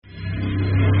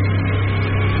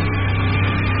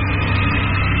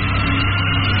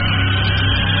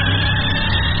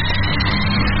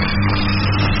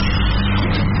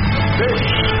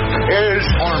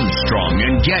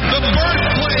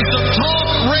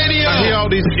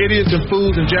these idiots and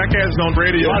fools and jackasses on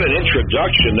radio. What an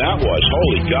introduction that was.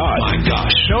 Holy God. My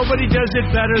gosh. Nobody does it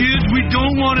better. Kids, we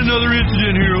don't want another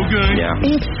incident here, okay? Yeah.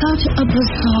 It's such a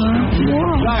bizarre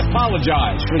world. I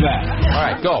apologize for that. All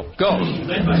right, go.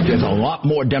 There's a lot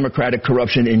more democratic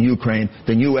corruption in Ukraine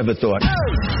than you ever thought.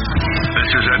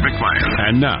 This is Ed McMahon.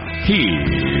 And now, here's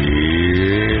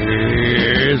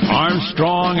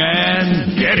Armstrong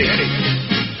and Getty.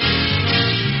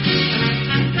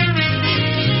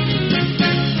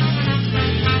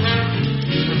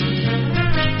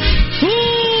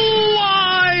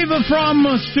 Live from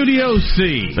Studio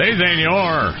C. Say,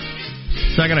 senor.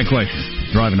 Second question.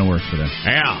 Driving to work today.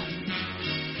 Yeah.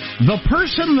 The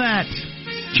person that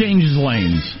changes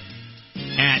lanes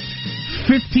at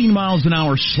 15 miles an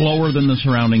hour slower than the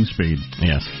surrounding speed.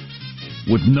 Yes.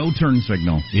 With no turn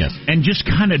signal. Yes. And just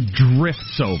kind of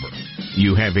drifts over.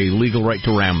 You have a legal right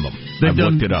to ram them. I've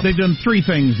looked it up. They've done three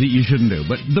things that you shouldn't do.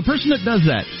 But the person that does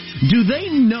that, do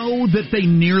they know that they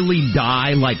nearly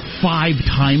die like 5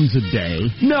 times a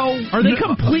day? No. Are they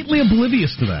completely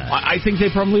oblivious to that? I think they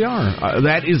probably are.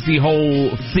 That is the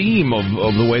whole theme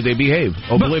of the way they behave.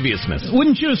 Obliviousness. But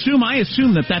wouldn't you assume? I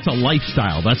assume that that's a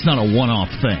lifestyle. That's not a one-off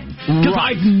thing. Because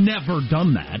I've never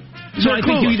done that. So I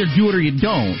think you either do it or you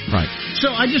don't. Right.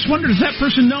 So I just wonder, does that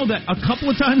person know that a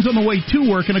couple of times on the way to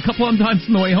work and a couple of times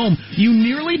on the way home, you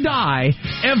nearly die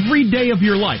every day of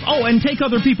your life? Oh, and take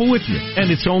other people with you. And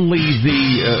it's only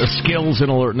the skills and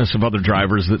alertness of other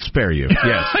drivers that spare you.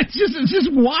 Yes. It's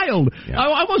just wild. Yeah.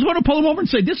 I almost want to pull them over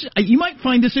and say, "This. You might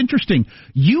find this interesting.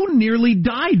 You nearly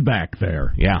died back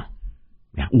there." Yeah.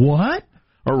 What?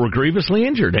 Or were grievously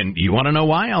injured. And you want to know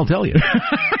why? I'll tell you.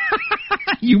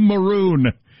 You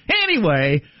maroon.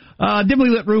 Anyway, dimly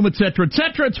lit room, etc.,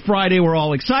 etc. It's Friday. We're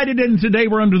all excited, and today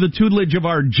we're under the tutelage of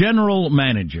our general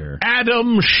manager,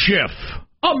 Adam Schiff,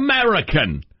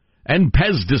 American, and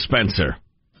Pez Dispenser.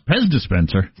 Pez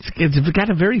Dispenser? It's got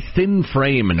a very thin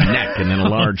frame and neck and then a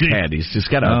large head. He's just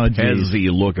got a Pez-y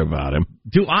look about him.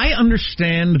 Do I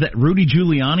understand that Rudy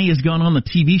Giuliani has gone on the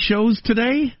TV shows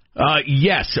today?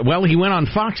 Yes. Well, he went on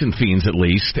Fox and Fiends at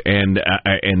least and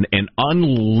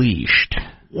unleashed.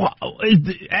 Wow.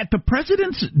 At the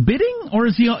president's bidding, or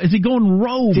is he going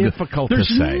rogue? Difficult to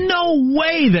say. There's no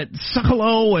way that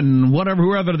Socolow and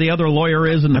whoever the other lawyer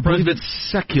is, and the president.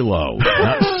 It's Seculo,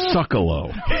 not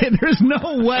Suckalo. There's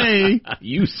no way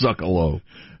you Suckalo.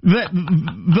 That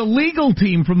the legal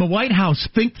team from the White House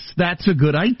thinks that's a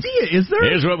good idea. Is there?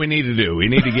 Here's what we need to do. We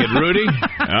need to get Rudy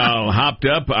all hopped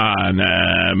up on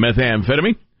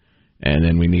methamphetamine, and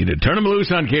then we need to turn him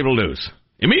loose on cable news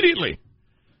immediately.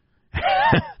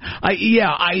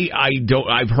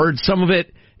 I've heard some of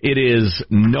it. It is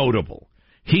notable.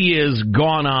 He has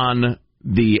gone on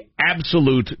the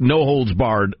absolute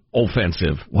no-holds-barred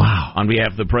offensive. Wow. On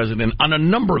behalf of the president on a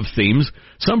number of themes.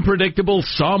 Some predictable,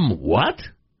 some what?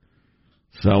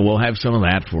 So we'll have some of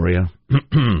that for you.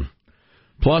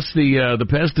 Plus the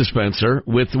Pez Dispenser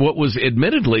with what was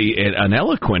admittedly an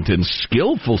eloquent and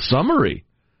skillful summary.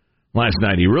 Last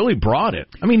night, he really brought it.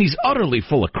 I mean, he's utterly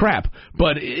full of crap,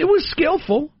 but it was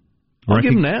skillful. I'll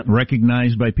give him that.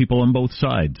 Recognized by people on both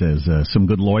sides as some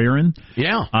good lawyering.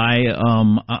 Yeah.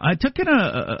 I took in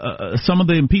some of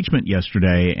the impeachment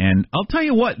yesterday, and I'll tell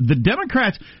you what, the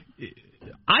Democrats,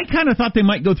 I kind of thought they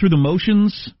might go through the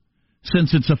motions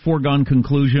since it's a foregone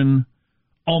conclusion,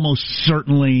 almost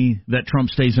certainly that Trump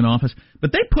stays in office.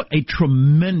 But they put a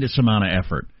tremendous amount of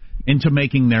effort into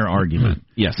making their argument.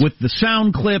 Yes. With the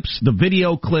sound clips, the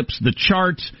video clips, the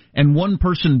charts, and one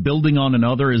person building on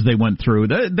another as they went through.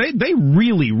 They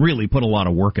really, really put a lot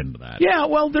of work into that. Yeah,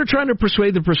 well, they're trying to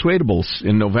persuade the persuadables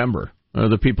in November.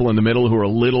 The people in the middle who are a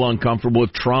little uncomfortable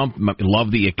with Trump, love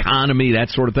the economy, that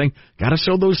sort of thing. Got to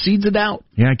sow those seeds of doubt.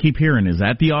 Yeah, I keep hearing, is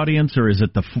that the audience, or is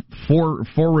it the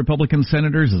four Republican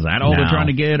senators? Is that all they're trying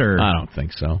to get? Or I don't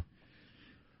think so.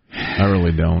 I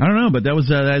really don't. I don't know, but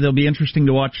that'll be interesting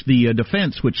to watch the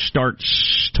defense, which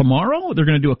starts tomorrow. They're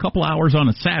going to do a couple hours on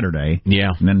a Saturday. Yeah.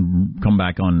 And then come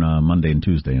back on Monday and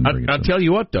Tuesday. And I'll tell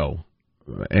you what, though,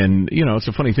 and, it's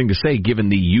a funny thing to say given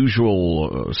the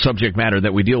usual subject matter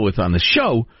that we deal with on the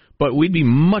show, but we'd be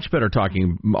much better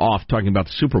talking about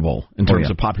the Super Bowl in terms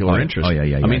of popular interest.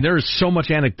 I mean, there is so much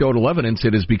anecdotal evidence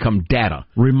it has become data.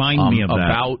 Remind me of that.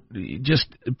 About just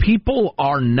people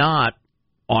are not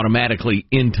automatically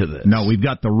into this. No, we've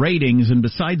got the ratings, and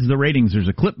besides the ratings, there's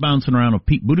a clip bouncing around of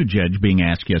Pete Buttigieg being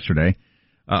asked yesterday.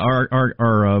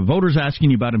 Are voters asking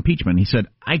you about impeachment? He said,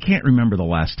 I can't remember the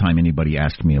last time anybody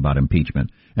asked me about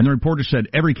impeachment. And the reporter said,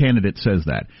 every candidate says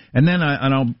that. And then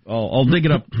I'll dig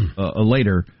it up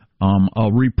later. a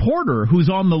reporter who's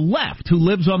on the left, who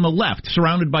lives on the left,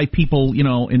 surrounded by people,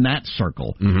 in that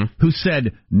circle, who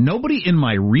said, nobody in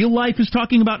my real life is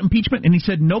talking about impeachment, and he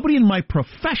said, nobody in my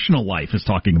professional life is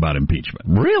talking about impeachment.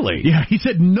 Really? Yeah, he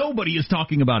said, nobody is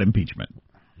talking about impeachment.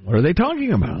 What are they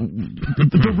talking about?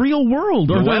 The real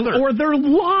world, or their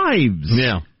lives.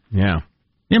 Yeah.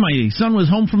 Yeah, my son was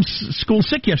home from school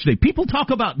sick yesterday. People talk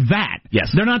about that.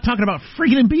 Yes. They're not talking about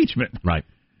freaking impeachment. Right.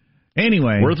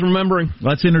 Anyway, worth remembering.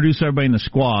 Let's introduce everybody in the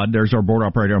squad. There's our board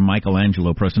operator,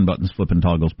 Michelangelo, pressing buttons, flipping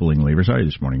toggles, pulling levers. How are you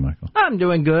this morning, Michael? I'm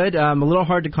doing good. A little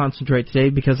hard to concentrate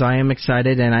today because I am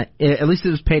excited, and at least it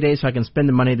was payday, so I can spend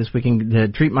the money this weekend to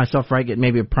treat myself right, get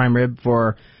maybe a prime rib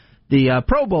for the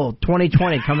Pro Bowl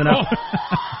 2020 coming up.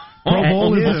 Pro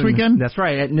Bowl is this weekend? That's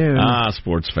right, at noon.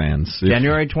 Sports fans.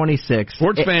 January 26th.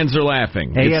 Sports fans are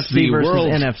laughing. AFC it's the versus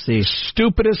world's NFC.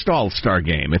 Stupidest all-star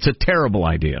game. It's a terrible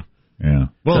idea. Yeah.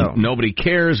 Well, nobody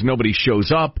cares. Nobody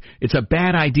shows up. It's a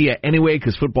bad idea anyway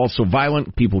because football's so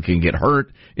violent. People can get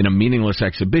hurt in a meaningless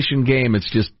exhibition game. It's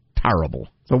just terrible.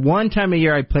 So one time a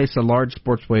year I place a large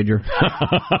sports wager.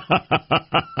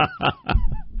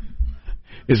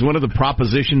 Is one of the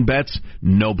proposition bets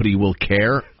nobody will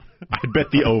care? I'd bet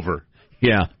the over.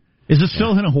 Yeah. Is it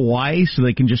still in Hawaii so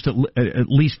they can just at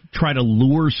least try to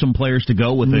lure some players to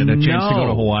go with it, a chance to go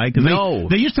to Hawaii? Because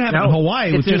they used to have it in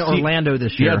Hawaii. It's in Orlando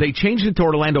this year. Yeah, they changed it to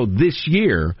Orlando this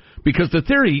year because the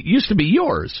theory used to be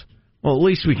yours. Well, at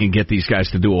least we can get these guys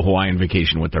to do a Hawaiian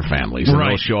vacation with their families, and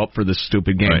they'll show up for this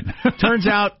stupid game. Right. Turns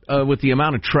out, with the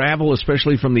amount of travel,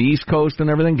 especially from the East Coast and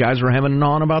everything, guys were hemming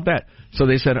on about that. So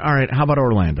they said, all right, how about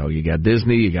Orlando? You got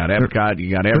Disney, you got Epcot,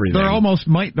 you got everything.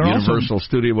 Universal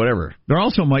Studio, whatever. There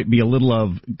also might be a little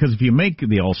of, because if you make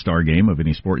the All-Star game of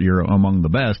any sport, you're among the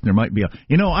best, there might be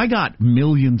I got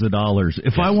millions of dollars.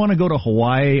 If I want to go to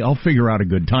Hawaii, I'll figure out a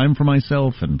good time for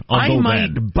myself, and I'll go then. I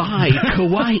might buy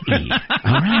Kauai.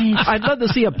 All right. I'd love to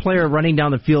see a player running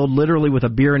down the field literally with a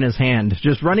beer in his hand,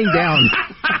 just running down.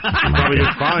 Probably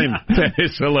get fined.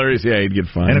 It's hilarious. Yeah, he'd get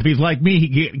fined. And if he's like me,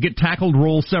 he'd get tackled,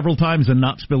 roll several times, and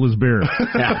not spill his beer.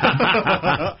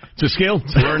 It's a skill.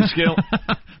 It's a learned skill.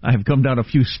 I have come down a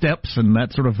few steps and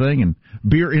that sort of thing, and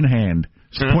beer in hand,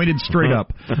 pointed straight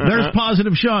up. There's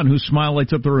Positive Sean, whose smile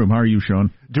lights up the room. How are you,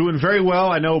 Sean? Doing very well.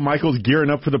 I know Michael's gearing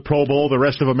up for the Pro Bowl. The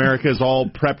rest of America is all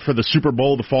prepped for the Super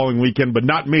Bowl the following weekend, but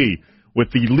not me. With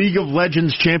the League of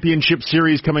Legends Championship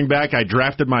Series coming back, I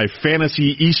drafted my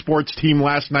fantasy esports team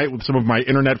last night with some of my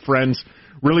internet friends.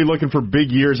 Really looking for big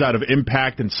years out of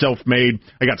Impact and Self-Made.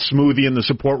 I got Smoothie in the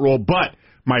support role, but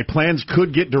my plans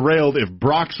could get derailed if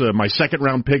Broxa, my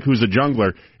second-round pick who's a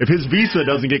jungler, if his visa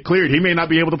doesn't get cleared, he may not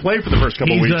be able to play for the first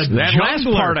couple weeks. That last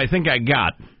part I think I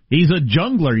got. He's a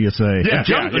jungler, you say. Yeah,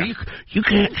 jungler. Yeah. You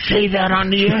can't say that on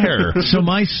the air. So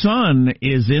my son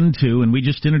is into, and we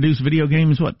just introduced video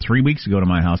games, 3 weeks ago to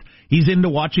my house. He's into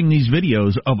watching these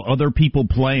videos of other people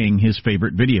playing his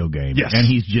favorite video game. Yes. And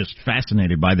he's just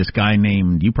fascinated by this guy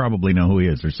named, you probably know who he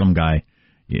is. There's some guy,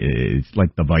 it's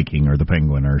like the Viking or the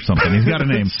Penguin or something. He's got a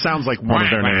name. Sounds like one of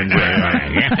their names.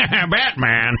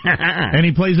 Batman. And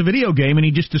he plays a video game, and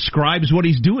he just describes what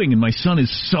he's doing. And my son is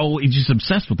he's just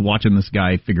obsessed with watching this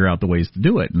guy figure out the ways to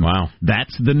do it. And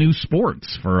that's the new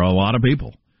sports for a lot of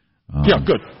people. Yeah,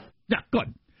 good. Yeah,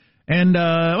 good. And,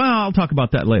 I'll talk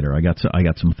about that later. I got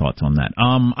some thoughts on that.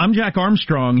 I'm Jack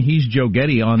Armstrong. He's Joe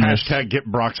Getty on this. Hashtag get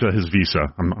Broxa his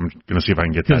visa. I'm going to see if I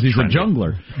can get that. Because he's a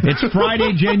jungler. It's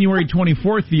Friday, January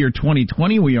 24th, the year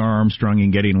 2020. We are Armstrong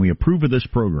and Getty, and we approve of this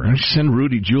program. Send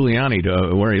Rudy Giuliani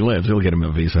to where he lives. He'll get him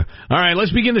a visa. All right,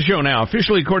 let's begin the show now.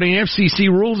 Officially, according to FCC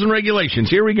rules and regulations.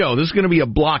 Here we go. This is going to be a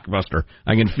blockbuster.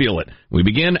 I can feel it. We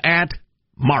begin at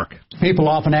Mark. People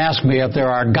often ask me if there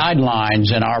are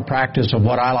guidelines in our practice of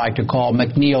what I like to call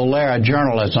McNeil-Lehrer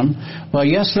journalism. Well,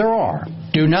 yes, there are.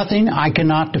 Do nothing I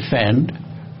cannot defend.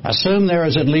 Assume there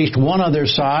is at least one other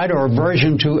side or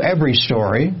version to every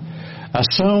story.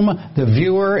 Assume the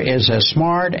viewer is as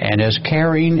smart and as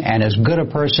caring and as good a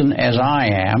person as I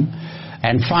am.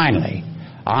 And finally,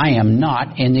 I am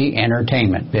not in the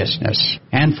entertainment business.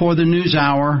 And for the News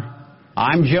Hour,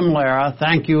 I'm Jim Lehrer.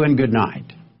 Thank you and good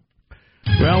night.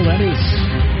 Well, that is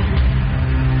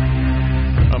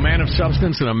a man of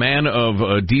substance and a man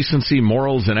of decency,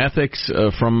 morals, and ethics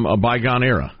from a bygone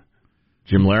era.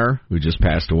 Jim Lehrer, who just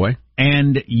passed away.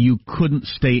 And you couldn't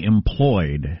stay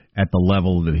employed at the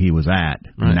level that he was at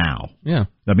now. Yeah.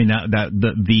 I mean,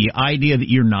 the idea that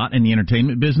you're not in the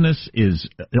entertainment business is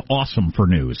awesome for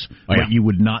news. But you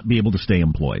would not be able to stay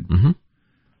employed. Mm-hmm.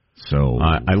 So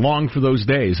I long for those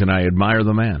days, and I admire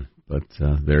the man. But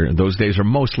those days are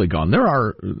mostly gone. There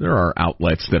are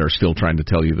outlets that are still trying to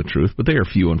tell you the truth, but they are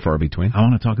few and far between. I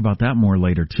want to talk about that more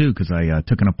later too, because I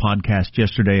took in a podcast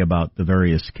yesterday about the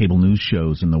various cable news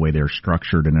shows and the way they're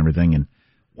structured and everything. And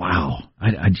wow, I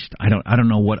don't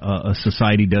know what a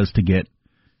society does to get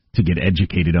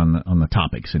educated on the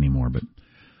topics anymore. But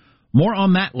more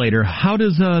on that later. How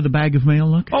does the bag of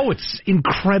mail look? Oh, it's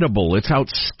incredible. It's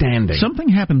outstanding. Something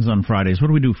happens on Fridays. What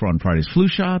do we do on Fridays? Flu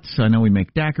shots. I know we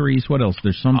make daiquiris. What else?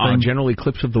 There's something. Generally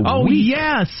clips of the week. Oh,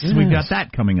 yes. We've got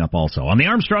that coming up also on the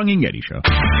Armstrong and Getty Show.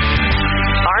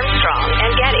 Armstrong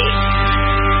and Getty.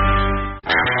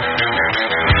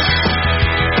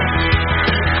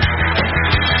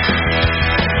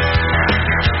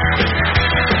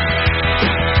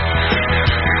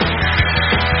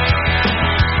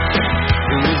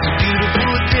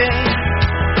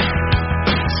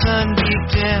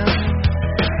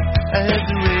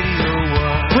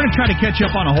 We're going to try to catch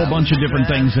up on a whole bunch of different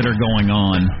things that are going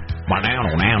on.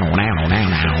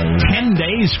 10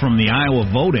 days from the Iowa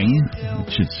voting,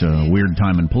 which is a weird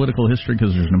time in political history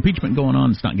because there's an impeachment going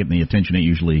on. It's not getting the attention it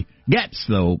usually gets,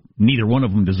 though neither one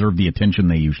of them deserve the attention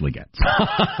they usually get.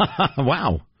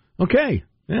 Wow. Okay.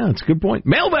 Yeah, that's a good point.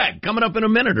 Mailbag coming up in a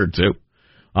minute or two.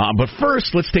 But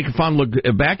first, let's take a fond look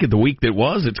back at the week that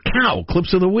was. It's Cow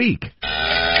Clips of the Week.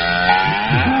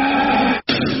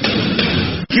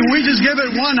 Can we just give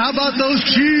it one? How about those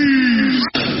cheese?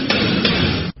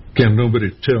 Can't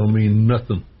nobody tell me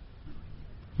nothing.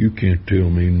 You can't tell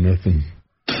me nothing.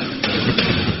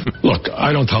 Look,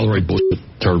 I don't tolerate bullshit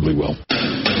terribly well.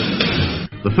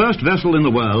 The first vessel in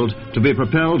the world to be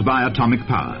propelled by atomic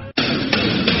power.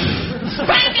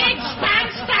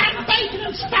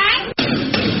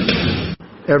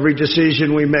 Every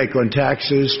decision we make on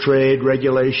taxes, trade,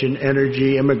 regulation,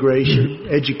 energy, immigration,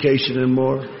 education, and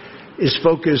more is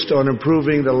focused on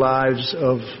improving the lives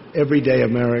of everyday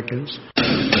Americans.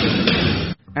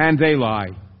 And they lie.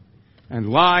 And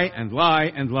lie, and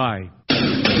lie, and lie.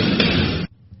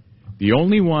 The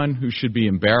only one who should be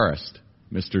embarrassed,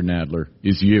 Mr. Nadler,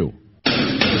 is you.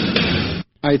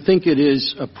 I think it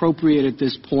is appropriate at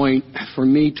this point for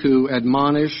me to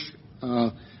admonish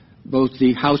both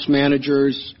the House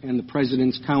managers and the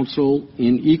President's counsel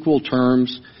in equal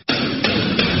terms.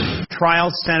 Trial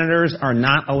senators are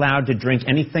not allowed to drink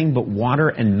anything but water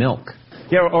and milk.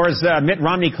 Yeah, or as Mitt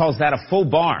Romney calls that, a full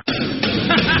bar.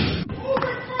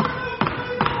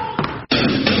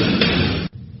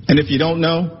 And if you don't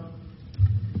know,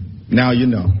 now you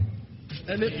know.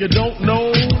 And if you don't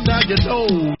know, now you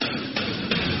know.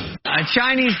 A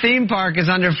Chinese theme park is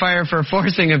under fire for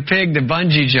forcing a pig to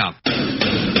bungee jump.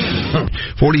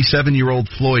 47-year-old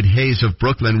Floyd Hayes of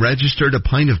Brooklyn registered a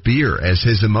pint of beer as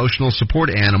his emotional support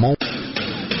animal.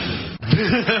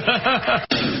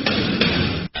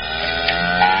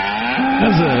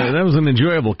 That was an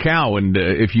enjoyable cow, and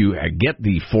if you get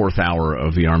the fourth hour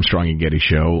of the Armstrong and Getty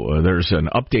Show, there's an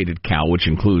updated cow, which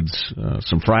includes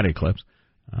some Friday clips.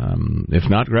 If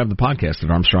not, grab the podcast at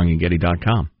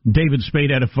ArmstrongandGetty.com. David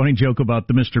Spade had a funny joke about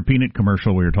the Mr. Peanut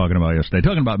commercial we were talking about yesterday.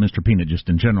 Talking about Mr. Peanut just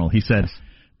in general. He said,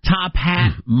 top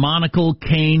hat, monocle,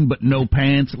 cane, but no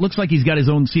pants. It looks like he's got his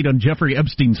own seat on Jeffrey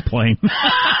Epstein's plane.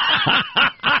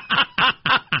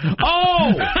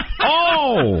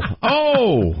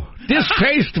 Oh,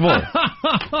 distasteful.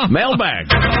 Mailbag.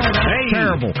 Hey.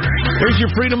 Terrible. Here's your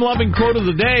freedom-loving quote of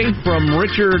the day from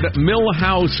Richard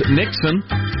Milhous Nixon.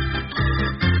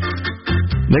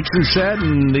 Nixon said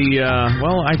in the,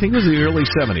 I think it was the early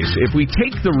 70s, if we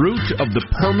take the route of the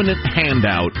permanent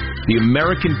handout, the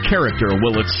American character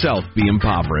will itself be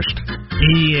impoverished.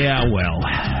 Yeah, well,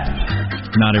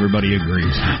 not everybody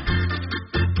agrees.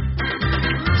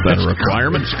 Is that a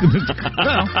requirement?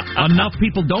 Well, enough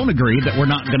people don't agree that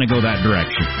we're not going to go that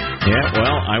direction. Yeah,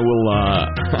 well, I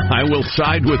will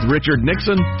side with Richard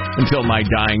Nixon until my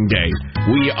dying day.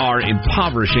 We are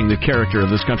impoverishing the character of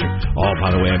this country. Oh,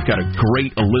 by the way, I've got a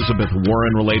great Elizabeth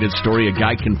Warren-related story. A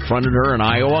guy confronted her in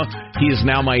Iowa. He is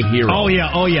now my hero. Oh,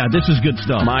 yeah, this is good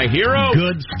stuff. My hero?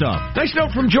 Good stuff. Nice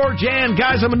note from George Ann.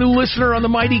 Guys, I'm a new listener on the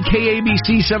mighty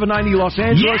KABC 790 Los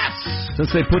Angeles. Yes!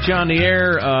 Since they put you on the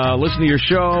air, listen to your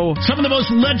show. Some of the most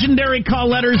legendary call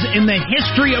letters in the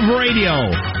history of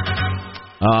radio.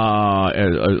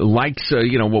 Likes,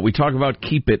 what we talk about,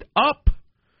 keep it up.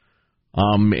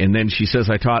 And then she says,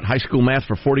 I taught high school math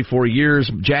for 44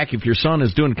 years. Jack, if your son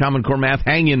is doing Common Core math,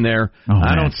 hang in there.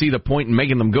 I don't see the point in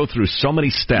making them go through so many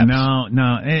steps. No,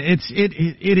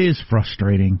 it is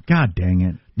frustrating. God dang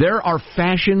it. There are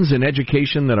fashions in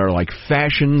education that are like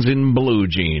fashions in blue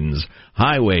jeans.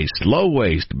 High waist, low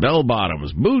waist, bell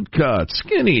bottoms, boot cuts,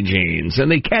 skinny jeans.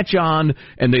 And they catch on,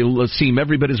 and they seem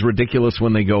every bit as ridiculous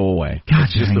when they go away.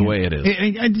 That's just the way it is.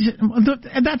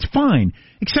 That's fine.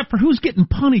 Except for who's getting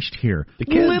punished here? The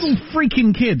kids. Little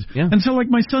freaking kids. Yeah. And so, like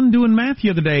my son doing math the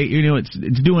other day,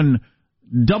 it's doing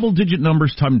double-digit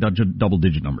numbers times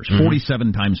double-digit numbers.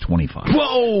 47 times 25.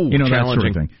 Whoa! That sort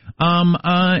of thing.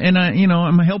 And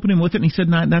I'm helping him with it, and he said,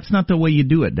 "No, that's not the way you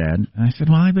do it, Dad." And I said,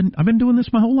 "Well, I've been doing this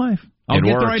my whole life. I'll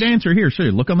get the right answer here.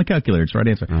 Sure, look on the calculator. It's the right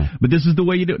answer. But this is the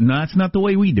way you do it." No, that's not the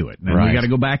way we do it. And we got to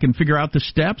go back and figure out the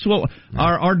steps. Well,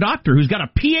 our doctor, who's got a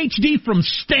PhD from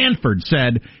Stanford,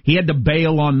 said he had to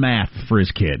bail on math for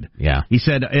his kid. Yeah. He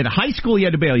said at high school he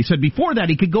had to bail. He said before that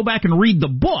he could go back and read the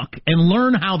book and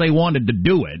learn how they wanted to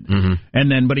do it. Mm-hmm.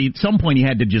 And then, but at some point he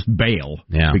had to just bail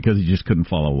because he just couldn't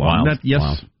follow along.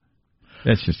 Wow.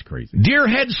 That's just crazy. Dear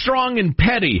Headstrong and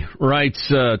Petty,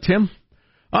 writes Tim.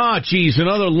 Geez,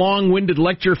 another long-winded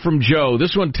lecture from Joe.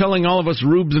 This one telling all of us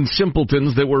rubes and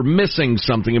simpletons that we're missing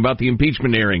something about the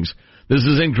impeachment hearings. This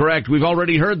is incorrect. We've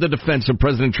already heard the defense of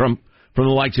President Trump from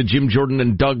the likes of Jim Jordan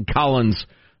and Doug Collins.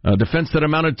 A defense that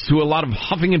amounted to a lot of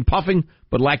huffing and puffing,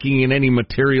 but lacking in any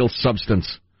material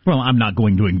substance. Well, I'm not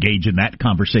going to engage in that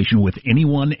conversation with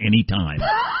anyone anytime.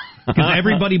 Because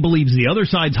everybody believes the other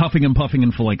side's huffing and puffing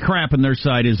and full of crap, and their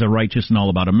side is righteous and all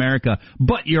about America.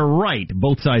 But you're right.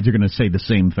 Both sides are going to say the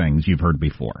same things you've heard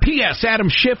before. P.S. Adam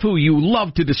Schiff, who you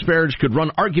love to disparage, could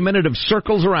run argumentative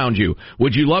circles around you.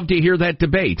 Would you love to hear that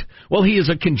debate? Well, he is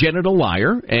a congenital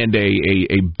liar and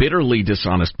a bitterly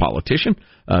dishonest politician,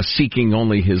 seeking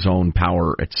only his own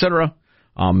power, etc.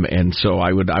 And so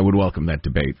I would welcome that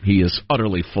debate. He is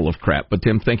utterly full of crap. But,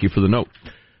 Tim, thank you for the note.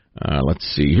 Let's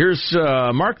see. Here's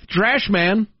Mark the Trash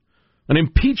Man, an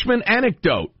impeachment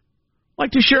anecdote. I'd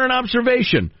like to share an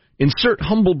observation. Insert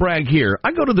humble brag here.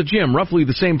 I go to the gym roughly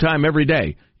the same time every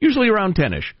day, usually around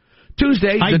 10-ish.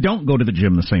 Tuesday... I don't go to the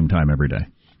gym the same time every day.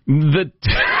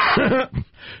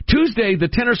 Tuesday, the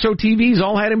 10 or so TVs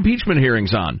all had impeachment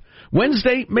hearings on.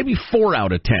 Wednesday, maybe 4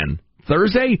 out of 10.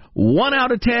 Thursday, 1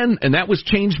 out of 10, and that was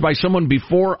changed by someone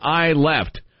before I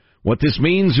left. What this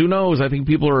means, who knows? I think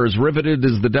people are as riveted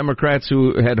as the Democrats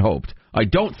who had hoped. I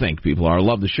don't think people are. I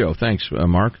love the show. Thanks,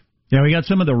 Mark. Yeah, we got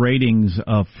some of the ratings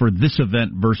for this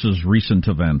event versus recent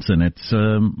events, and it's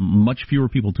much fewer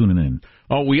people tuning in.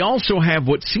 Oh, we also have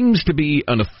what seems to be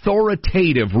an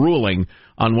authoritative ruling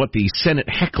on what the Senate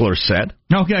heckler said.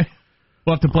 Okay.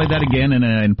 We'll have to play that again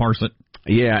and parse it.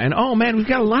 Yeah, and oh man, we've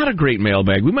got a lot of great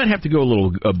mailbag. We might have to go a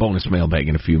little bonus mailbag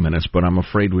in a few minutes, but I'm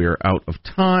afraid we are out of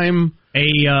time.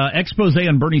 Expose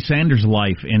on Bernie Sanders'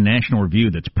 life in National Review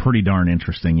that's pretty darn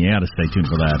interesting. You ought to stay tuned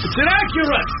for that. It's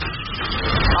inaccurate!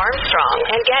 Armstrong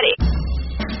and Getty.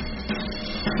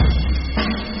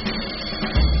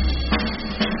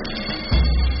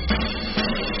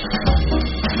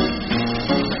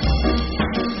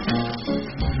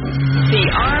 The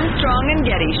Armstrong and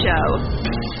Getty Show.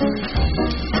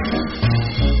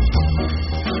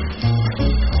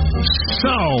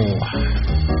 So,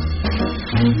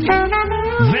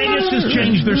 Vegas has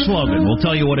changed their slogan. We'll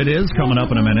tell you what it is coming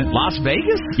up in a minute. Las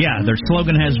Vegas? Yeah, their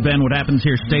slogan has been, what happens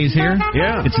here stays here.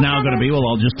 Yeah. It's now going to be, well,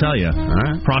 I'll just tell you,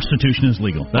 prostitution is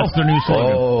legal. That's their new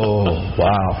slogan. Oh,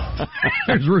 wow.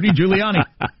 There's Rudy Giuliani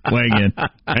weighing in.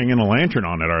 Hanging a lantern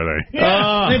on it, are they?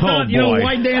 Yeah, they thought,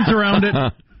 why dance around it?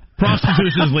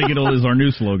 Prostitution is legal is our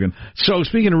new slogan. So,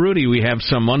 speaking of Rudy, we have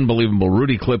some unbelievable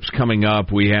Rudy clips coming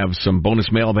up. We have some bonus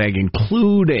mailbag,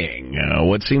 including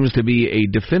what seems to be a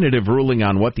definitive ruling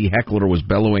on what the heckler was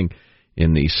bellowing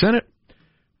in the Senate.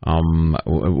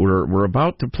 We're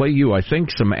about to play you, I think,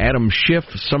 some Adam Schiff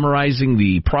summarizing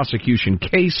the prosecution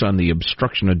case on the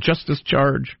obstruction of justice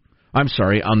charge. I'm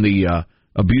sorry, on the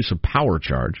abuse of power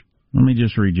charge. Let me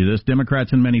just read you this.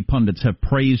 Democrats and many pundits have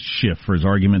praised Schiff for his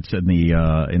arguments in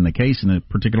the case, and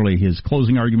particularly his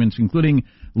closing arguments, including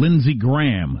Lindsey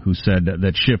Graham, who said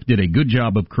that Schiff did a good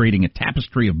job of creating a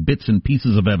tapestry of bits and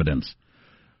pieces of evidence.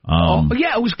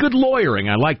 Yeah, it was good lawyering.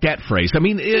 I like that phrase. I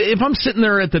mean, if I'm sitting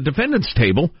there at the defendant's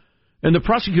table and the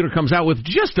prosecutor comes out with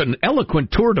just an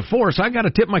eloquent tour de force, I got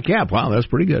to tip my cap. Wow, that's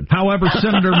pretty good. However,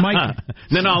 Senator Mike...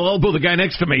 Then I'll elbow the guy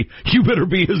next to me. You better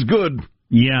be as good.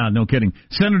 Yeah, no kidding.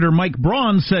 Senator Mike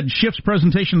Braun said Schiff's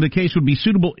presentation of the case would be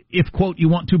suitable if, quote, you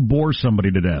want to bore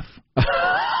somebody to death.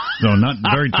 So not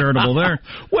very charitable there.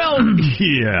 Well,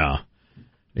 yeah.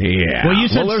 Yeah. Well, you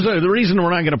said there's the reason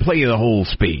we're not going to play you the whole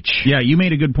speech. Yeah, you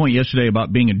made a good point yesterday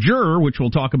about being a juror, which we'll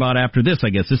talk about after this, I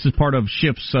guess. This is part of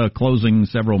Schiff's closing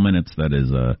several minutes that is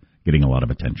getting a lot of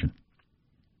attention.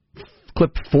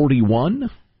 Clip 41.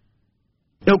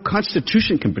 No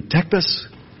Constitution can protect us.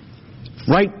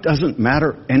 Right doesn't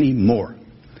matter anymore.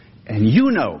 And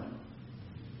you know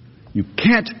you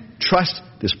can't trust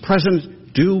this president to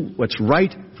do what's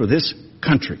right for this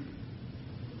country.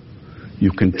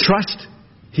 You can trust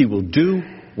he will do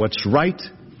what's right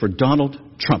for Donald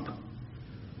Trump.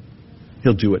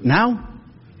 He'll do it now.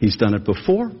 He's done it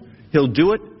before. He'll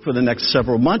do it for the next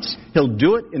several months. He'll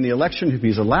do it in the election if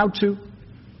he's allowed to.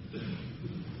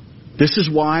 This is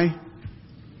why,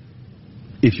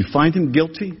 if you find him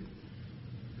guilty,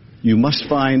 you must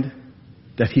find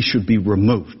that he should be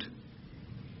removed.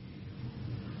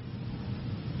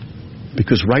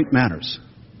 Because right matters.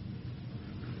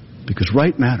 Because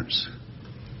right matters.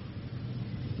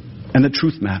 And the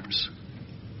truth matters.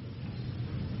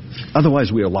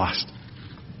 Otherwise, we are lost.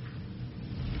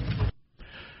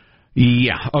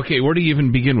 Yeah. Okay, where do you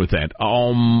even begin with that?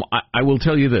 I will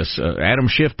tell you this. Adam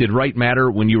Schiff, did right matter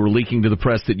when you were leaking to the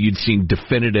press that you'd seen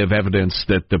definitive evidence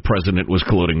that the president was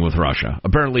colluding with Russia?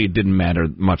 Apparently it didn't matter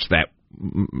much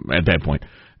at that point.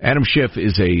 Adam Schiff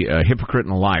is a hypocrite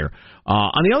and a liar.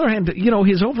 On the other hand,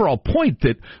 his overall point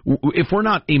that if we're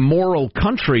not a moral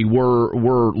country,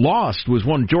 we're lost was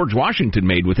one George Washington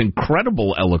made with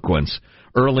incredible eloquence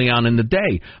early on in the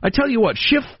day. I tell you what,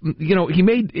 Schiff, he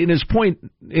made in his point,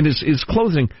 in his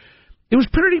closing, it was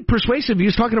pretty persuasive. He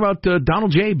was talking about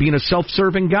Donald J. being a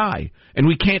self-serving guy, and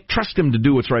we can't trust him to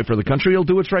do what's right for the country. He'll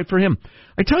do what's right for him.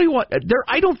 I tell you what,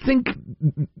 I don't think...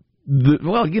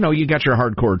 you got your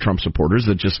hardcore Trump supporters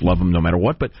that just love him no matter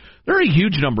what, but there are a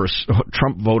huge number of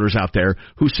Trump voters out there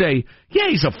who say, yeah,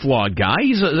 he's a flawed guy.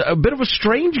 He's a bit of a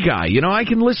strange guy. I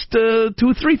can list 2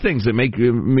 or 3 things that make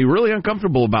me really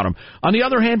uncomfortable about him. On the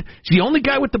other hand, he's the only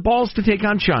guy with the balls to take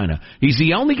on China. He's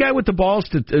the only guy with the balls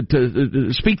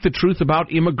to speak the truth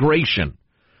about immigration.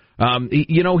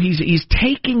 He's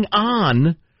taking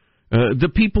on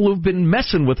the people who've been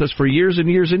messing with us for years and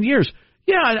years and years.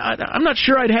 Yeah, I'm not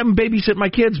sure I'd have him babysit my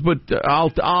kids, but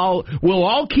we'll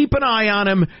all keep an eye on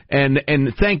him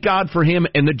and thank God for him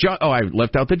and the judge. Oh, I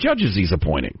left out the judges he's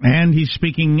appointing. And he's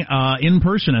speaking in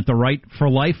person at the Right for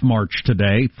Life March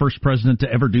today, first president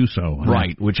to ever do so.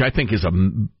 Right, which I think is a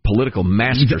political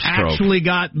masterstroke. He's actually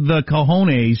got the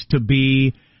cojones to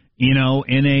be,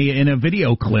 in a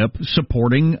video clip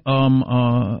supporting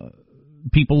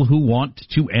people who want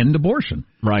to end abortion.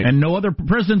 Right. And no other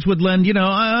presidents would lend,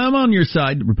 I'm on your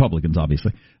side, Republicans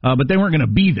obviously, but they weren't going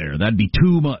to be there. That'd be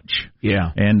too much.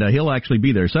 Yeah. And he'll actually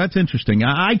be there. So that's interesting.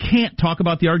 I can't talk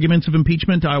about the arguments of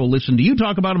impeachment. I will listen to you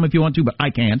talk about them if you want to, but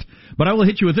I can't. But I will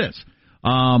hit you with this.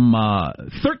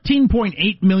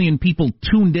 13.8 million people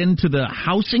tuned into the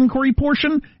House inquiry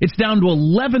portion. It's down to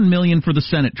 11 million for the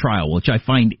Senate trial, which I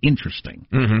find interesting.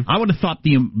 Mm-hmm. I would have thought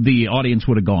the audience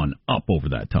would have gone up over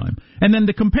that time. And then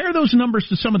to compare those numbers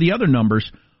to some of the other numbers,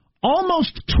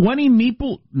 almost 20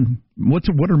 meeple.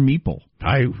 What are meeple?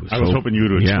 I was hoping you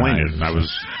would explain it, and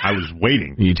I was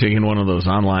waiting. Are you taking one of those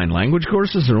online language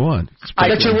courses or what?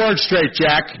 Get your words straight,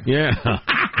 Jack. Yeah,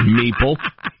 meeple.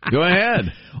 Go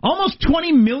ahead. Almost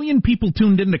 20 million people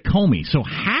tuned into Comey, so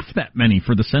half that many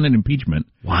for the Senate impeachment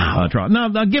trial. Now,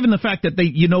 given the fact that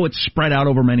it's spread out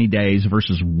over many days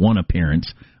versus one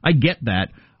appearance, I get that.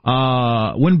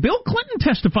 When Bill Clinton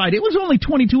testified, it was only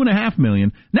 22.5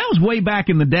 million. That was way back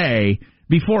in the day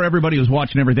before everybody was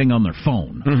watching everything on their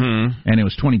phone. Mm-hmm. And it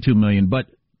was 22 million. But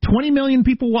 20 million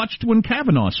people watched when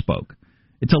Kavanaugh spoke.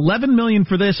 It's 11 million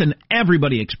for this, and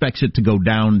everybody expects it to go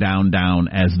down, down, down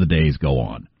as the days go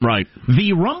on. Right.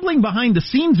 The rumbling behind the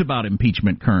scenes about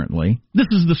impeachment currently, this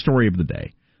is the story of the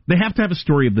day. They have to have a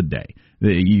story of the day,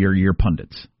 your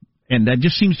pundits. And that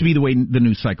just seems to be the way the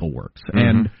news cycle works.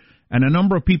 Mm-hmm. And a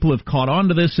number of people have caught on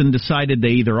to this and decided they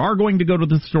either are going to go to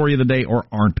the story of the day or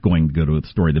aren't going to go to the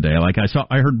story of the day. Like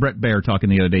I heard Brett Baer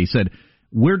talking the other day. He said,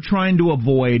 we're trying to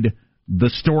avoid the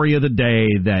story of the day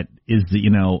that is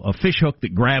a fishhook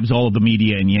that grabs all of the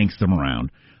media and yanks them around.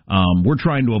 We're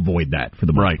trying to avoid that for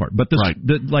the most part. But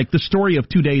the story of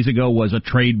 2 days ago was a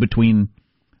trade between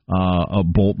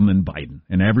Bolton and Biden,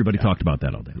 and everybody talked about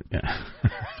that all day. Yeah.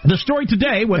 The story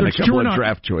today, whether it's true or not,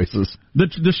 draft choices.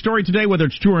 The story today, whether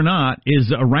it's true or not,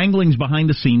 is wranglings behind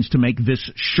the scenes to make this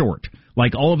short.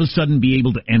 Like all of a sudden be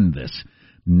able to end this.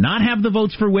 Not have the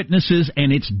votes for witnesses,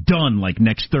 and it's done like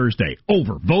next Thursday.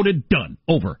 Over. Voted, done.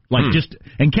 Over.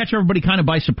 And catch everybody kind of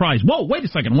by surprise. Whoa, wait a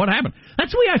second, what happened?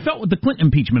 That's the way I felt with the Clinton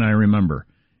impeachment, I remember.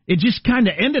 It just kind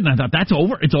of ended, and I thought, that's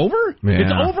over? It's over? Yeah.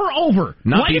 It's over.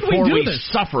 Not Why before did we do this?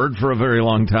 Suffered for a very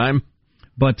long time.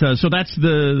 But so that's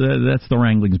the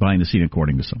wranglings behind the scene,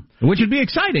 according to some, which would be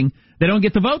exciting. They don't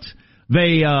get the votes.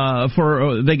 They go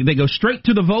straight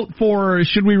to the vote for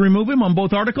should we remove him on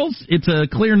both articles. It's a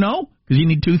clear no because you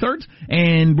need 2/3,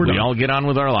 and we're done. We all get on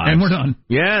with our lives. And we're done.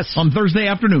 Yes. On Thursday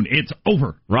afternoon, it's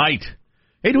over. Right.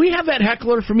 Hey, do we have that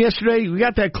heckler from yesterday? We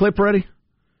got that clip ready?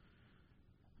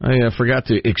 I forgot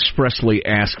to expressly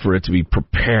ask for it to be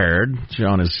prepared.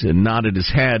 John has nodded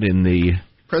his head in the...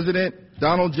 President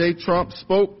Donald J. Trump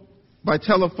spoke by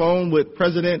telephone with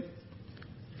President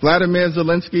Vladimir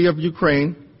Zelensky of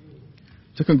Ukraine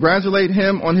to congratulate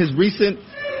him on his recent...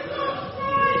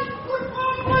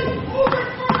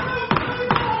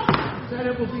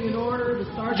 Senate will be in order.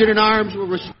 The Sergeant at Arms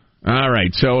will... All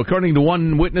right, so according to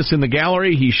one witness in the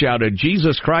gallery, he shouted,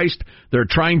 Jesus Christ, they're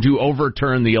trying to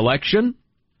overturn the election.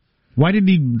 Why did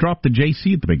he drop the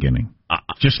JC at the beginning?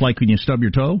 Just like when you stub your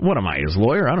toe? What am I, his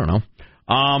lawyer? I don't know.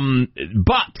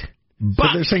 But so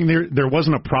they're saying there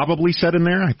wasn't a probably said in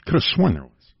there? I could have sworn there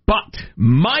was. But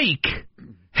Mike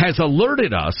has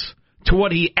alerted us to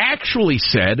what he actually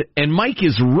said, and Mike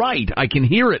is right. I can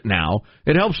hear it now.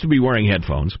 It helps to be wearing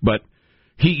headphones, but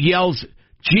he yells,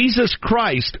 Jesus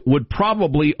Christ would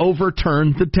probably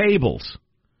overturn the tables.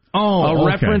 Oh, a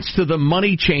reference to the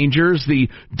money changers, the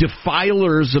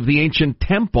defilers of the ancient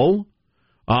temple,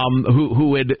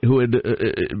 who had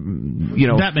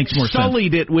that makes more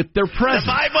sullied sense. It with their presence.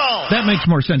 The Bible. That makes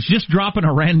more sense. Just dropping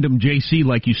a random JC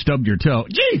like you stubbed your toe.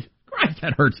 Jeez, Christ,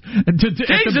 that hurts.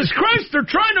 Jesus Christ, they're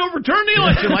trying to overturn the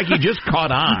election like he just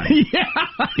caught on.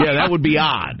 Yeah, that would be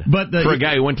odd. But for a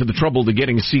guy who went to the trouble to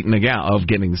getting a seat in the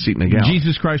getting a seat in the galley.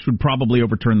 Jesus Christ would probably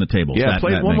overturn the tables. Yeah,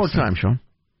 play it one more time, Sean.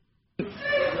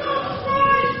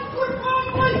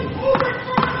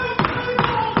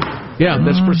 Yeah,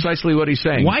 that's precisely what he's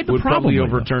saying. Why the would probably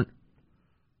overturn?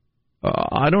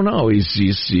 I don't know. He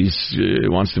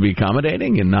wants to be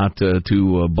accommodating and not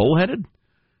too bullheaded.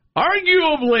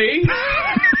 Arguably,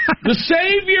 the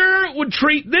Savior would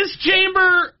treat this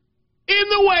chamber in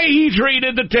the way he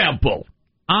treated the temple.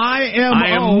 I am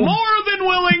more than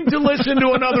willing to listen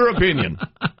to another opinion.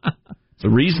 It's a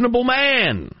reasonable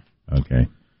man. Okay.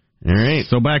 All right.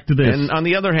 So back to this. And on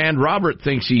the other hand, Robert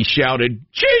thinks he shouted,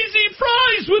 cheesy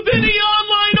fries with any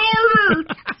online order.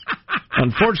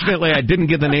 Unfortunately, I didn't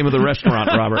get the name of the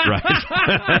restaurant, Robert, right.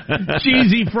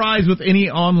 Cheesy fries with any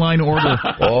online order.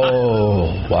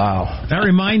 Oh, wow. That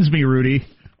reminds me, Rudy,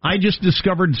 I just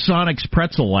discovered Sonic's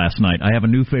pretzel last night. I have a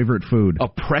new favorite food. A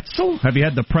pretzel? Have you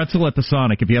had the pretzel at the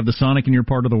Sonic? If you have the Sonic in your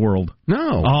part of the world.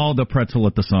 No. Oh, the pretzel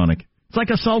at the Sonic. It's like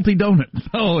a salty donut.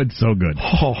 Oh, it's so good.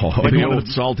 Oh, like an old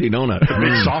salty donut.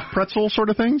 Soft pretzel sort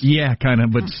of things? Yeah, kind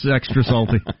of, but it's extra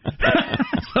salty.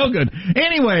 So good.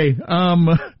 Anyway,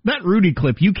 that Rudy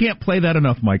clip, you can't play that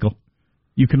enough, Michael.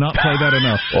 You cannot play that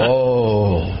enough.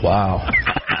 Oh, wow.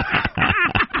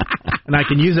 And I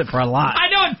can use it for a lot. I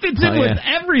know, it fits in with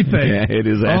everything. Yeah, it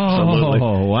is absolutely.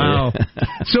 Oh, wow.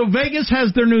 So Vegas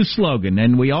has their new slogan,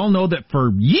 and we all know that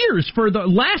for years, for the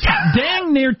last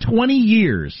dang near 20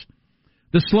 years,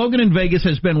 the slogan in Vegas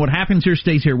has been, what happens here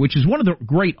stays here, which is one of the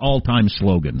great all-time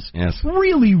slogans. Yes.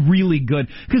 Really, really good.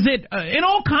 Because it, in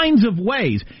all kinds of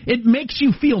ways, it makes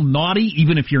you feel naughty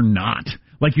even if you're not.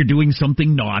 Like you're doing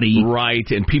something naughty. Right,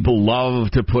 and people love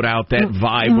to put out that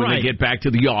vibe when they get back to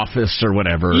the office or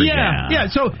whatever. Yeah.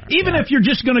 So even if you're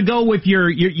just going to go with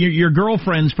your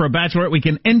girlfriends for a bachelorette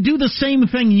weekend and do the same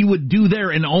thing you would do there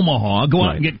in Omaha, go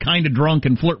out and get kind of drunk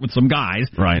and flirt with some guys.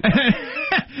 Right.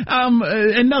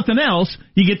 And nothing else,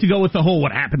 you get to go with the whole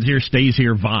what happens here stays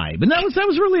here vibe. And that was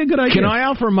really a good idea. Can I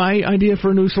offer my idea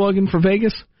for a new slogan for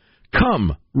Vegas?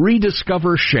 Come,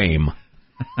 rediscover shame.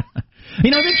 You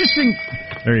know, it's interesting.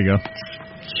 There you go.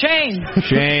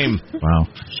 Shame. Wow.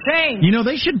 Shame. You know,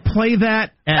 they should play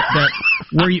that at the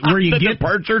where you get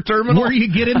departure terminal, where you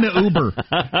get in the Uber,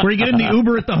 where you get in the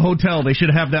Uber at the hotel. They should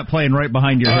have that playing right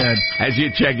behind your head as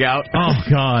you check out. Oh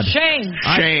God. Shame.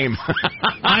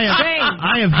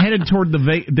 I have headed toward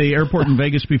the airport in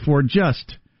Vegas before,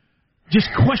 just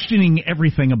questioning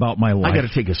everything about my life. I got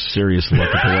to take a serious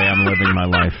look at the way I'm living my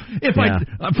life.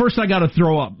 First I got to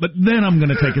throw up, but then I'm going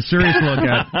to take a serious look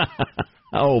at it.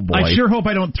 Oh, boy. I sure hope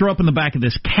I don't throw up in the back of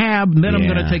this cab, and then I'm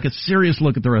going to take a serious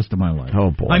look at the rest of my life. Oh,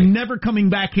 boy. I'm never coming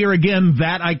back here again,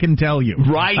 that I can tell you.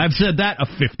 Right. I've said that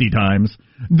 50 times.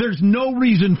 There's no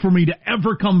reason for me to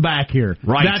ever come back here.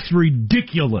 Right. That's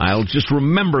ridiculous. I'll just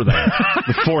remember that.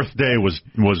 The fourth day was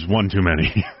one too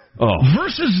many. Oh.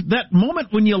 Versus that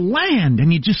moment when you land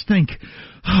and you just think,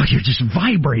 oh, you're just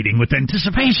vibrating with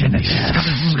anticipation. This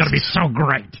is going to be so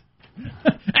great.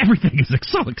 Everything is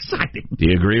so exciting. Do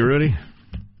you agree, Rudy?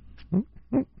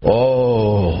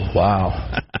 Oh,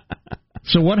 wow.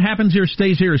 So what happens here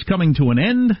stays here is coming to an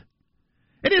end.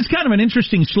 It is kind of an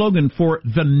interesting slogan for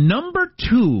the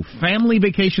 #2 family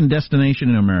vacation destination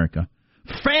in America.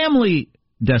 Family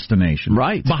destination.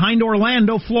 Right. Behind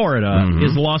Orlando, Florida,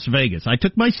 is Las Vegas. I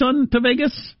took my son to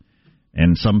Vegas,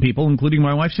 and some people, including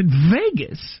my wife, said,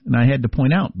 Vegas? And I had to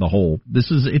point out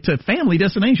it's a family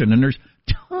destination, and there's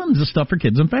tons of stuff for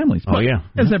kids and families. But,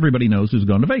 as everybody knows who's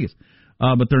going to Vegas.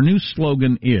 But their new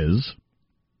slogan is,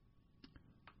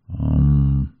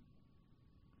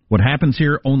 what happens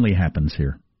here only happens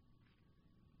here.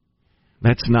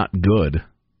 That's not good.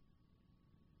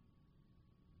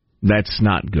 That's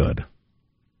not good.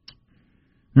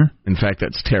 In fact,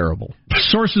 that's terrible.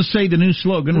 Sources say the new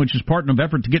slogan, which is part of an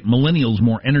effort to get millennials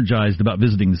more energized about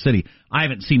visiting the city. I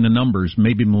haven't seen the numbers.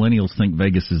 Maybe millennials think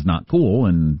Vegas is not cool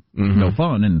and no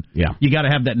fun. And you got to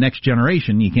have that next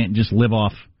generation. You can't just live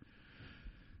off,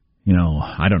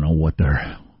 I don't know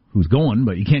who's going,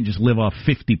 but you can't just live off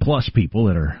 50-plus people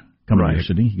that are coming to your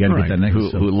city. You got to get that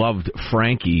next. Who loved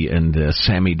Frankie and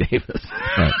Sammy Davis.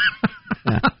 Right.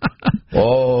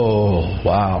 Oh,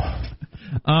 wow.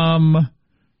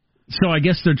 So I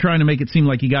guess they're trying to make it seem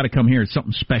like you got to come here. It's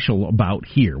something special about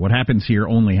here. What happens here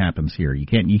only happens here. You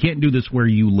can't do this where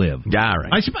you live. Yeah,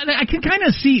 right. I can kind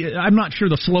of see. I'm not sure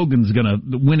the slogan's going to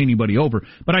win anybody over,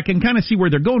 but I can kind of see where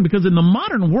they're going, because in the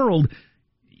modern world,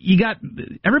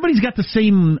 everybody's got the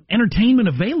same entertainment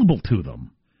available to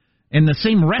them. And the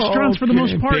same restaurants for the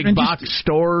most part. Big box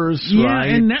stores, right?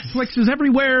 And Netflix is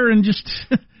everywhere, and just...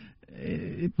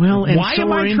 Well, and why so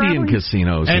am I are Indian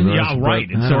casinos. And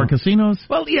and so are casinos.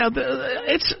 Well, I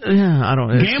don't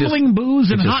know. Gambling, booze,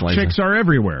 and hot chicks are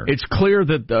everywhere. It's clear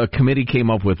that the committee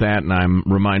came up with that, and I'm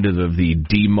reminded of the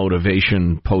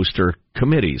demotivation poster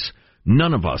committees.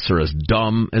 None of us are as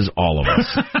dumb as all of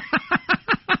us.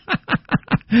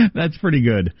 That's pretty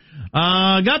good.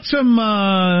 Got some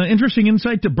interesting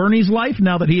insight to Bernie's life.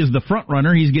 Now that he is the front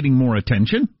runner, he's getting more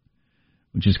attention,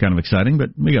 which is kind of exciting,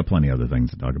 but we got plenty of other things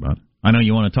to talk about. I know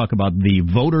you want to talk about the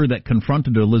voter that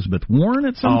confronted Elizabeth Warren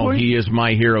at some point. Oh, he is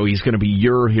my hero. He's going to be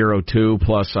your hero, too.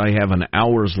 Plus, I have an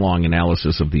hours-long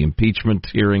analysis of the impeachment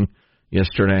hearing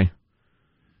yesterday.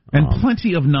 And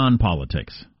plenty of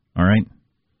non-politics, all right?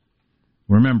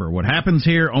 Remember, what happens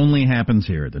here only happens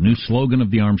here. The new slogan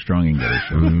of the Armstrong and Getty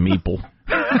Show. Meeple.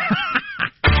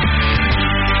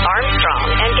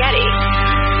 Armstrong and Getty.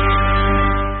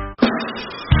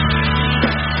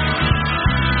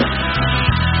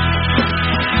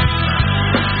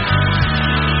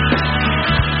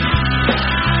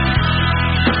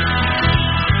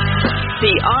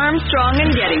 The Armstrong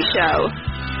and Getty Show.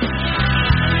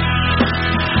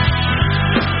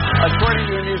 According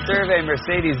to a new survey,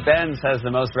 Mercedes-Benz has the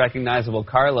most recognizable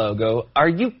car logo. Are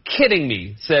you kidding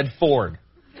me? Said Ford.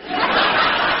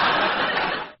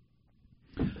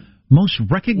 Most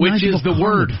recognizable, which is the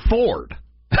word Ford.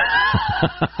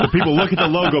 So people look at the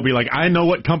logo, be like, I know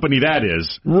what company that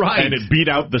is. Right. And it beat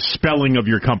out the spelling of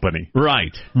your company.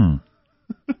 Right.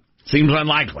 Seems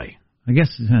unlikely. I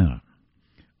guess,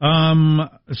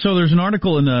 so there's an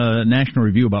article in the National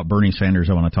Review about Bernie Sanders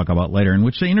I want to talk about later, in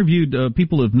which they interviewed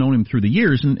people who have known him through the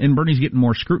years, and Bernie's getting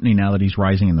more scrutiny now that he's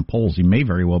rising in the polls. He may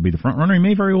very well be the front runner. He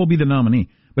may very well be the nominee.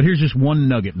 But here's just one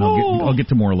nugget, and I'll get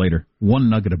to more later.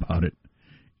 One nugget about it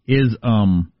is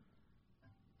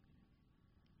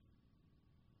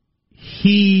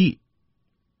he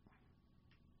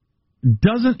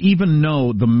doesn't even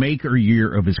know the make or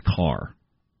year of his car.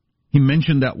 He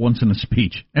mentioned that once in a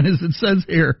speech. And as it says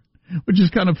here, which is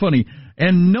kind of funny,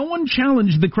 and no one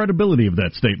challenged the credibility of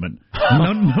that statement.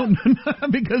 No,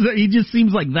 because he just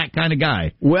seems like that kind of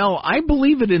guy. Well, I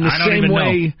believe it in the same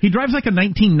way. Know. He drives like a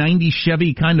 1990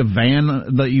 Chevy kind of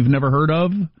van that you've never heard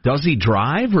of. Does he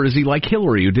drive, or is he like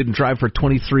Hillary, who didn't drive for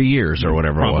 23 years or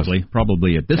whatever it was?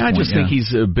 Probably at this point. I just think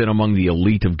he's been among the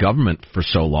elite of government for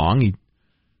so long.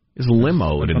 His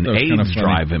limo and aides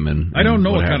drive him. And I don't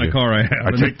know what kind of car I have.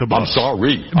 I take the bus. I'm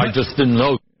sorry. I just didn't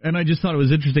know. And I just thought it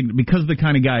was interesting because the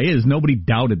kind of guy is, nobody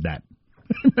doubted that.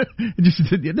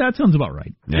 That sounds about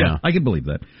right. Yeah, I can believe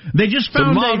that. They just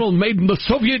found a model made in the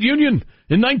Soviet Union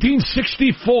in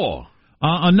 1964.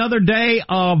 Another day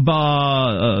of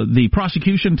the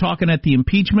prosecution talking at the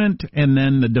impeachment, and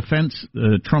then the defense,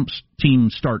 Trump's team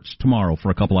starts tomorrow for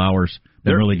a couple hours.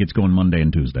 That really gets going Monday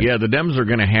and Tuesday. Yeah, the Dems are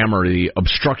going to hammer the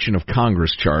obstruction of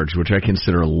Congress charge, which I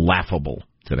consider laughable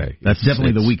today. That's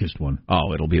definitely the weakest one.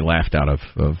 Oh, it'll be laughed out of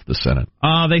the Senate.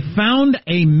 They found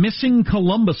a missing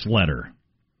Columbus letter.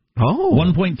 Oh.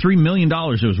 $1.3 million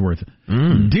it was worth.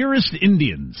 Dearest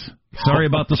Indians, sorry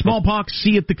about the smallpox.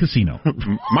 See you at the casino.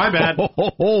 My bad.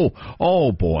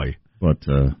 Oh, boy. But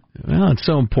well, it's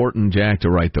so important, Jack,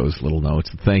 to write those little notes,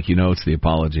 the thank you notes, the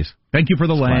apologies. Thank you for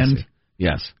the land. Classy.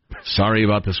 Yes. Sorry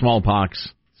about the smallpox.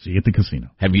 See you at the casino.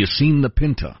 Have you seen the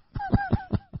Pinta?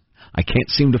 I can't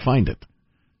seem to find it.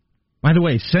 By the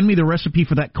way, send me the recipe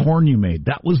for that corn you made.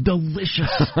 That was delicious.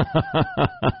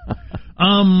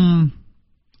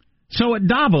 So at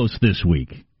Davos this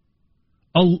week,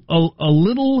 a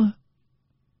little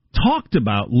talked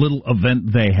about little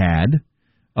event they had,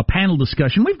 a panel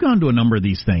discussion. We've gone to a number of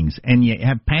these things, and you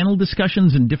have panel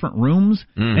discussions in different rooms,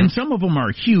 and some of them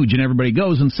are huge and everybody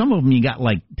goes, and some of them you got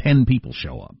like 10 people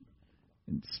show up.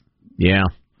 Yeah.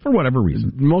 For whatever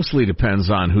reason. Mostly depends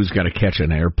on who's got to catch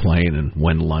an airplane and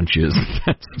when lunch is.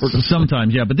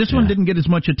 Sometimes, yeah. But this one didn't get as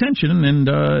much attention,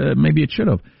 and maybe it should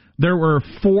have. There were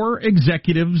 4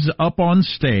 executives up on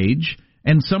stage,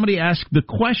 and somebody asked the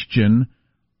question,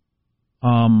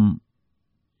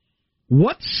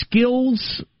 what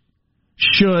skills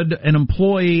should an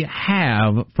employee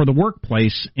have for the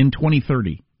workplace in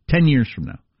 2030, 10 years from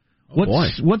now?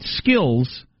 What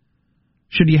skills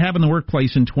should you have in the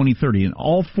workplace in 2030? And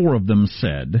all 4 of them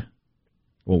said,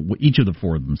 well, each of the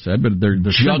 4 of them said, but they're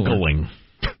juggling.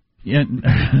 Yeah.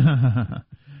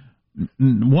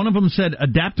 One of them said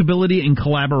adaptability and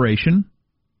collaboration.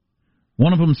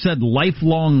 One of them said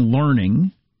lifelong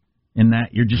learning, in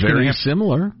that you're just very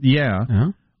similar.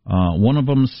 Yeah. One of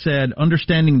them said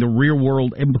understanding the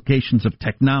real-world implications of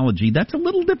technology. That's a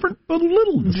little different, but a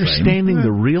little the same. Understanding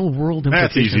the real-world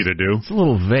implications. That's easy to do. It's a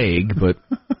little vague, but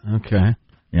okay.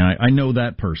 Yeah, I know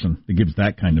that person that gives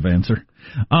that kind of answer.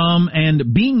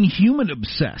 And being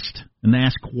human-obsessed, and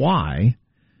ask why.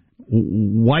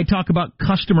 Why talk about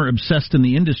customer-obsessed in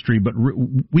the industry? But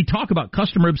we talk about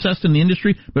customer-obsessed in the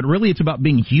industry, but really it's about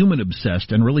being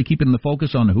human-obsessed and really keeping the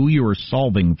focus on who you are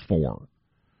solving for.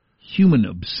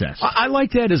 Human-obsessed. I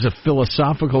like that as a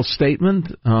philosophical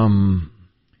statement. Lifelong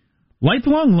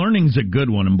learning's a good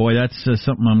one, and boy, that's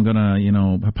something I'm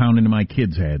gonna, pound into my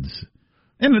kids' heads.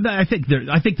 And I think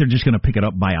they're just going to pick it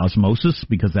up by osmosis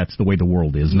because that's the way the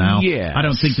world is now. Yes. I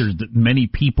don't think there's many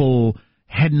people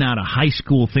heading out of high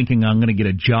school thinking I'm going to get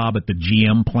a job at the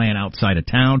GM plant outside of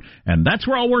town, and that's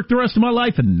where I'll work the rest of my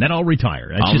life, and then I'll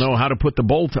retire. I'll know how to put the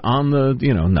bolt on the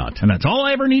nut. And that's all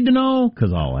I ever need to know,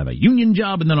 because I'll have a union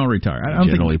job, and then I'll retire. I don't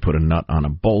generally put a nut on a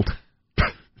bolt.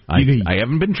 I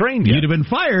haven't been trained yet. You'd have been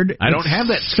fired. I don't have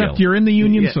that skill. Except you're in the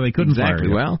union, so they couldn't fire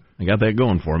you. Well, I got that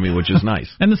going for me, which is nice.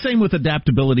 And the same with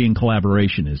adaptability and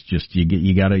collaboration is just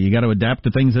you got to adapt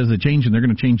to things as they change, and they're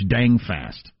going to change dang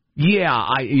fast. Yeah,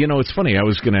 it's funny. I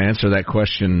was going to answer that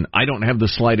question. I don't have the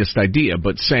slightest idea,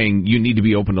 but saying you need to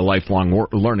be open to lifelong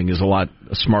learning is a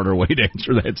smarter way to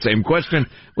answer that same question,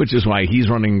 which is why he's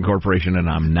running a corporation and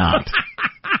I'm not.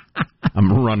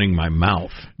 I'm running my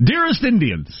mouth. Dearest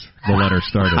Indians, the letter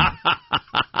started.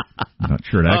 I'm not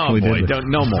sure it actually did.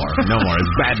 No more. It's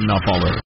bad enough already.